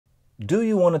Do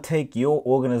you want to take your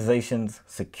organization's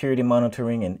security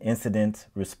monitoring and incident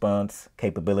response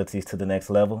capabilities to the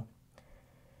next level?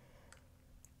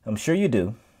 I'm sure you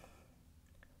do.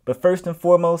 But first and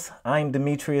foremost, I'm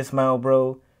Demetrius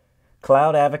Malbrough,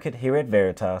 Cloud Advocate here at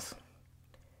Veritas.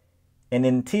 And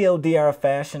in TLDR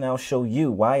fashion, I'll show you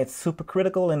why it's super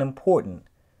critical and important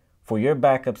for your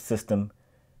backup system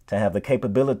to have the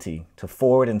capability to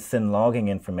forward and send logging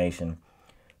information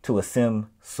to a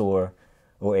SIEM, SOAR,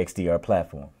 or XDR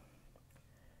platform.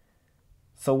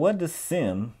 So what does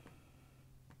SIEM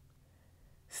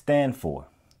stand for?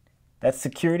 That's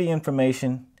Security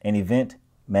Information and Event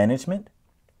Management.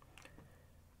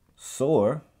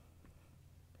 SOAR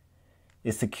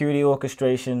is Security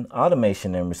Orchestration,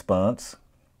 Automation, and Response.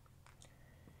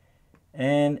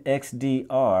 And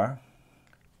XDR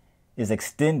is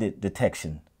Extended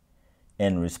Detection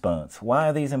and Response. Why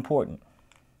are these important?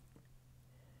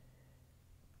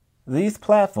 These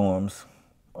platforms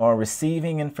are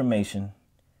receiving information,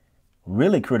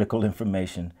 really critical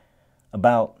information,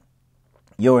 about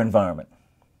your environment.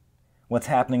 What's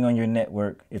happening on your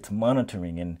network, it's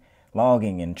monitoring and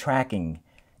logging and tracking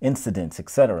incidents,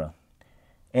 etc.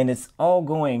 And it's all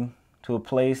going to a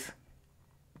place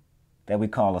that we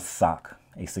call a SOC,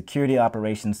 a Security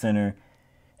Operations Center.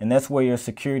 And that's where your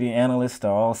security analysts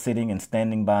are all sitting and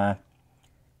standing by.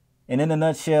 And in a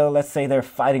nutshell, let's say they're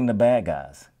fighting the bad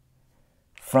guys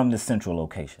from the central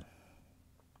location.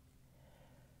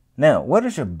 Now, where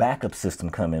does your backup system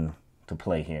come in to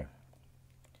play here?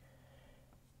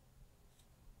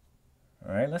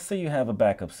 All right, let's say you have a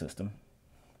backup system.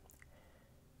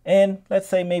 And let's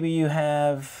say maybe you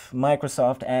have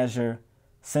Microsoft Azure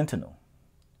Sentinel.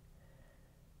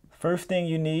 First thing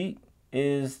you need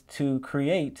is to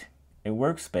create a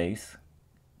workspace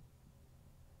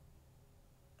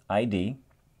ID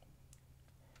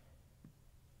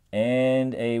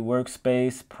and a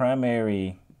workspace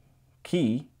primary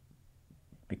key,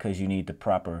 because you need the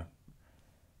proper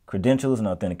credentials and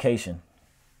authentication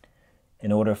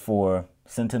in order for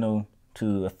Sentinel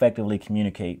to effectively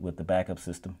communicate with the backup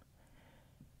system,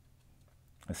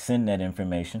 send that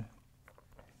information.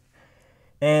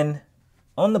 And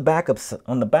on the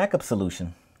backup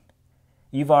solution,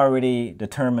 you've already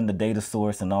determined the data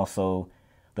source and also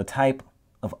the type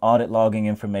of audit logging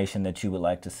information that you would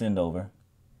like to send over.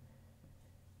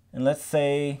 And let's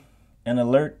say an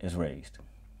alert is raised.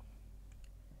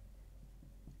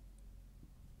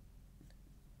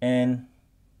 And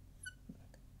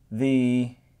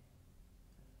the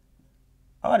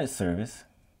audit service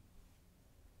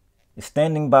is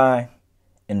standing by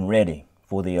and ready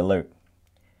for the alert.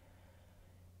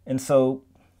 And so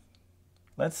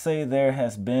let's say there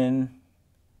has been,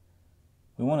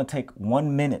 we want to take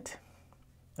 1 minute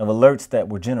of alerts that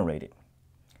were generated.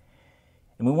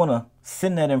 And we want to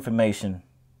send that information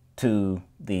to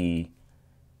the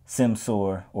SIEM,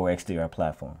 SOAR, or XDR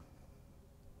platform.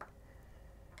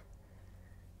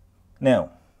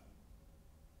 Now,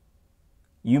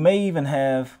 you may even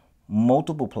have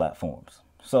multiple platforms.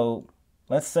 So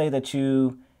let's say that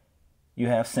you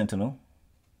have Sentinel.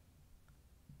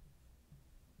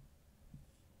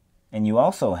 And you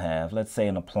also have, let's say,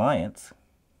 an appliance.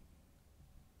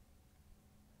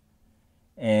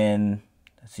 And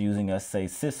it's using, let's say,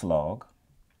 syslog.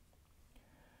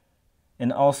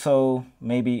 And also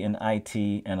maybe an IT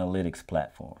analytics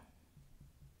platform.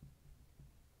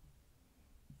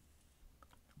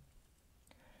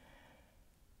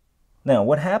 Now,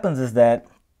 what happens is that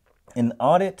an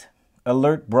audit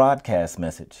alert broadcast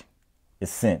message is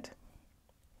sent.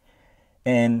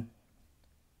 And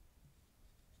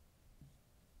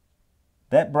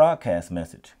that broadcast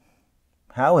message,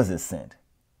 how is it sent?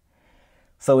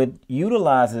 So it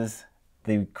utilizes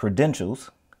the credentials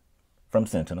from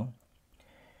Sentinel,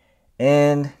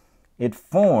 and it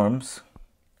forms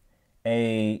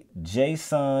a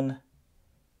JSON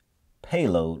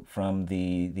payload from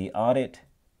the audit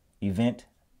event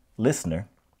listener,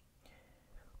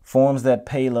 forms that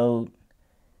payload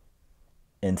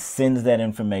and sends that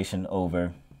information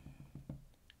over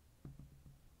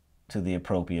to the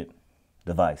appropriate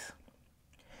device.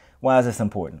 Why is this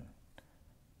important?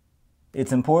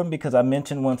 It's important because I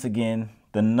mentioned once again,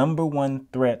 the number one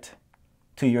threat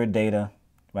to your data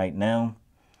right now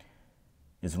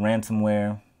is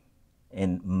ransomware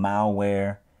and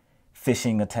malware,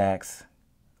 phishing attacks,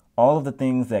 all of the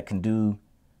things that can do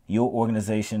your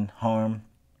organization harm.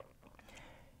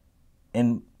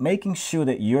 And making sure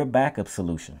that your backup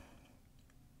solution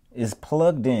is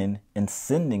plugged in and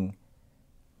sending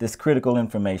this critical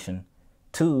information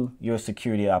to your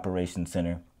security operations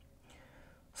center,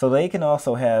 so they can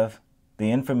also have the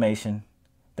information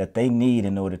that they need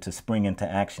in order to spring into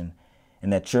action,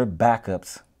 and that your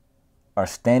backups are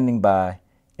standing by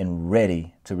and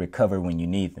ready to recover when you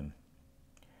need them.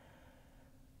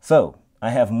 So,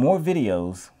 I have more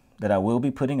videos that I will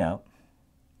be putting out.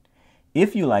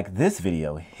 If you like this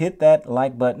video, hit that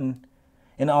like button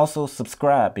and also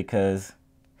subscribe because,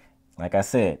 like I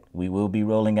said, we will be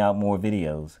rolling out more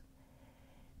videos.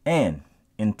 And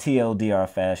in TLDR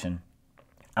fashion,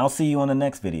 I'll see you on the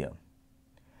next video.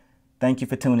 Thank you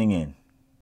for tuning in.